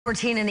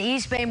14 in the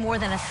East Bay, more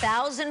than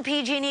 1,000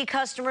 PG&E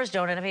customers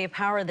don't have any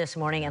power this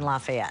morning in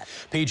Lafayette.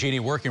 PG&E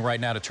working right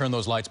now to turn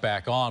those lights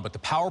back on, but the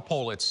power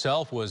pole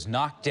itself was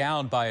knocked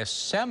down by a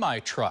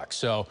semi-truck,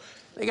 so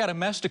they got a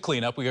mess to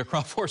clean up. We got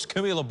Crop 4's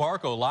Camila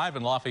Barco live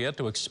in Lafayette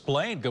to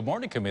explain. Good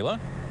morning, Camila.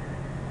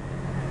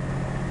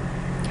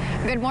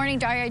 Good morning,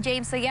 Daria,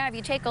 James. So yeah, if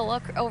you take a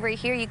look over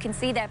here, you can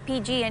see that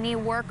PG&E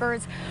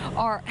workers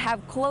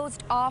have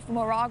closed off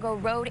Moraga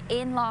Road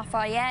in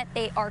Lafayette.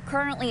 They are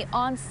currently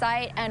on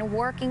site and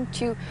working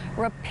to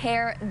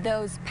repair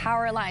those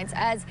power lines.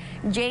 As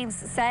James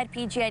said,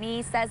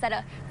 PG&E says that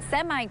a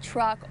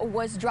semi-truck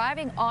was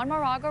driving on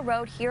Moraga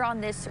Road here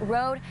on this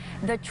road.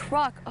 The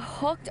truck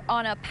hooked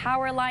on a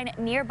power line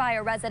nearby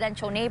a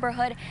residential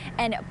neighborhood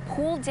and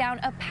pulled down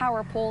a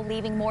power pole,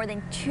 leaving more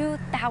than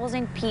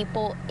 2,000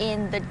 people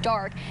in the dark.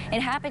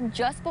 It happened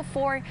just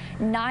before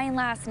 9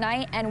 last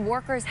night, and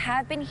workers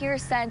have been here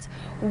since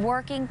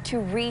working to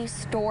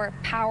restore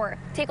power.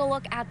 Take a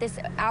look at this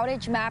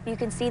outage map. You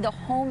can see the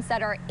homes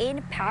that are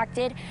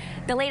impacted.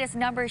 The latest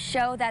numbers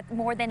show that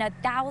more than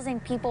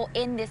 1,000 people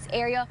in this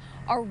area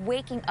are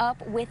waking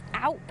up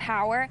without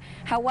power.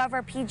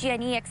 However,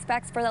 PG&E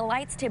expects for the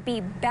lights to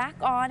be back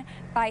on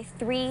by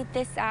 3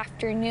 this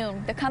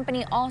afternoon. The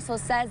company also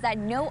says that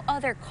no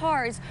other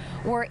cars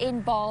were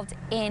involved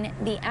in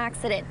the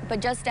accident.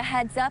 But just a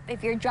heads up,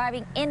 if you're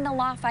driving in the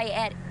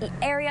Lafayette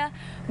area,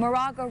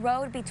 Moraga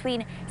Road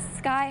between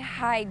Sky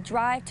High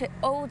Drive to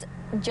Old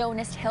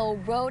Jonas Hill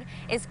Road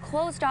is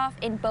closed off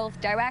in both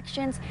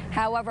directions.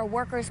 However,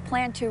 workers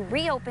plan to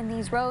reopen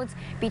these roads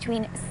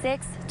between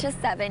 6 to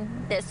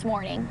 7 this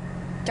morning.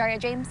 Daria,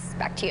 James,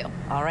 back to you.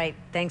 All right.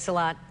 Thanks a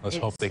lot. Let's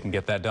hope they can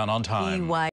get that done on time.